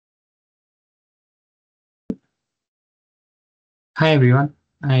Hi everyone,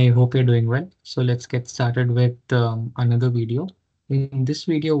 I hope you're doing well. So let's get started with another video. In this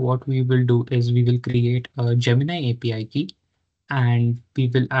video, what we will do is we will create a Gemini API key and we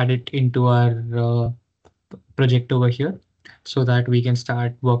will add it into our project over here so that we can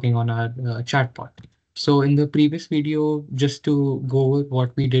start working on our chatbot. So in the previous video, just to go over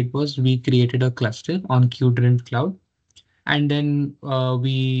what we did was we created a cluster on Qdrint Cloud, and then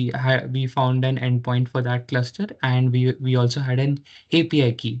we found an endpoint for that cluster, and we also had an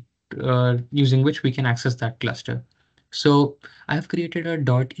API key using which we can access that cluster. So I've created a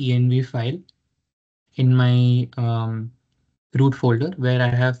 .env file in my root folder where I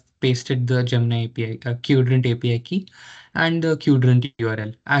have pasted the Gemini API, Qdrint API key, and the Qdrint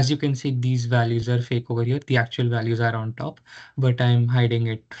URL. As you can see, these values are fake over here. The actual values are on top, but I'm hiding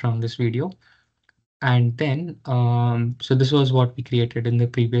it from this video. And then, so this was what we created in the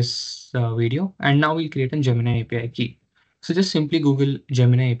previous video. And now we'll create a Gemini API key. So just simply Google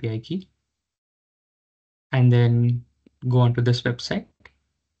Gemini API key and then go onto this website.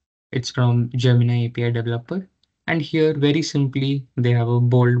 It's from Gemini API developer. And here, very simply, they have a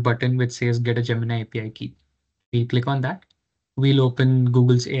bold button which says get a Gemini API key. We'll click on that. We'll open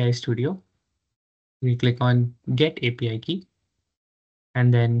Google's AI Studio. We click on get API key,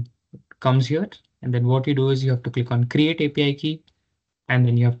 and then comes here. And then what you do is you have to click on create API key, and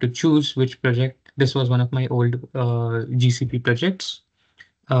then you have to choose which project. This was one of my old GCP projects.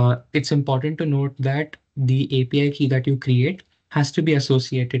 It's important to note that the API key that you create has to be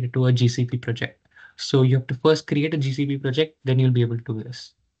associated to a GCP project. So you have to first create a GCP project, then you'll be able to do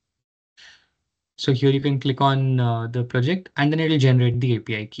this. So here you can click on the project and then it'll generate the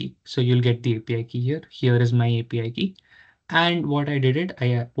API key. So you'll get the API key here. Here is my API key. And what I did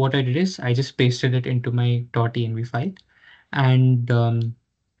is I just pasted it into my .env file. And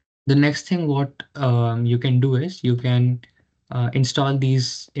the next thing what you can do is you can install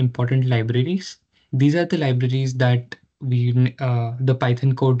these important libraries. These are the libraries that the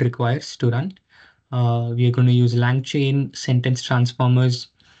Python code requires to run. We are going to use LangChain, sentence transformers,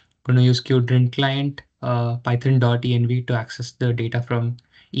 going to use Qdrint client, python.env to access the data from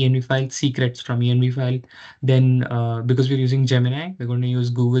env file, secrets from env file. Then because we're using Gemini, we're going to use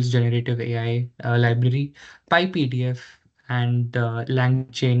Google's generative AI library, PyPDF, and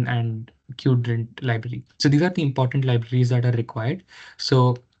LangChain and Qdrint library. So these are the important libraries that are required.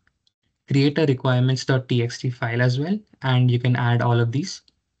 So create a requirements.txt file as well, and you can add all of these.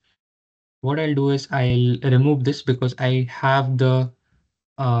 What I'll do is I'll remove this because I have the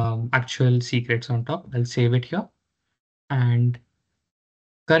actual secrets on top. I'll save it here. And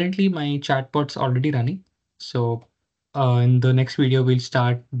currently my chatbot's already running. So in the next video, we'll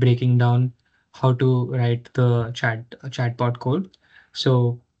start breaking down how to write the chatbot code.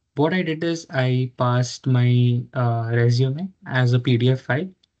 So what I did is I passed my resume as a PDF file,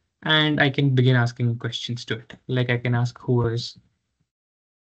 and I can begin asking questions to it. Like I can ask who is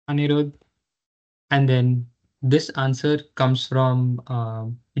Anirudh, and then this answer comes from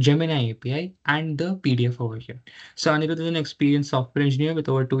Gemini API and the PDF over here. So Anirudh is an experienced software engineer with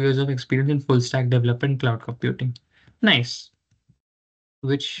over 2 years of experience in full stack development and cloud computing. Nice.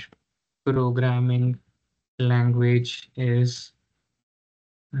 Which programming language is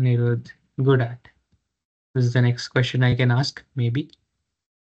Anirudh good at? This is the next question I can ask, maybe.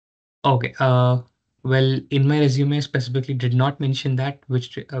 Okay. Well, in my resume, I specifically did not mention that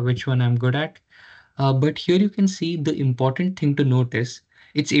which one I'm good at. But here you can see the important thing to note is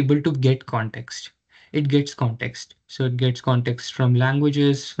it's able to get context. It gets context. So it gets context from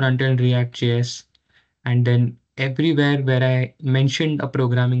languages, front-end React.js, and then everywhere where I mentioned a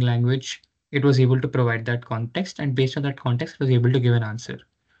programming language, it was able to provide that context. And based on that context, it was able to give an answer.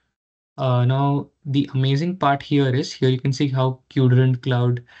 Now, the amazing part here is here you can see how Qdrint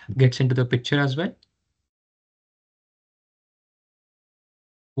Cloud gets into the picture as well.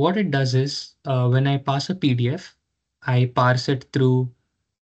 What it does is when I pass a PDF, I parse it through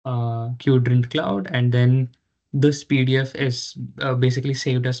Qdrint Cloud, and then this PDF is basically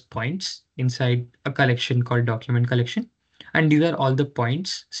saved as points inside a collection called document collection. And these are all the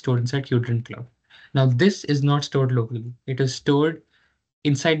points stored inside Qdrint Cloud. Now, this is not stored locally. It is stored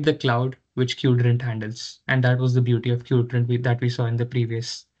inside the cloud, which Qdrint handles. And that was the beauty of Qdrint that we saw in the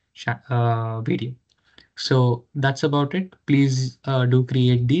previous video. So that's about it. Please do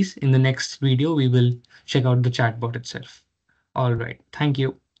create these. In the next video, we will check out the chatbot itself. All right. Thank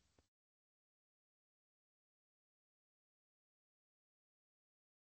you.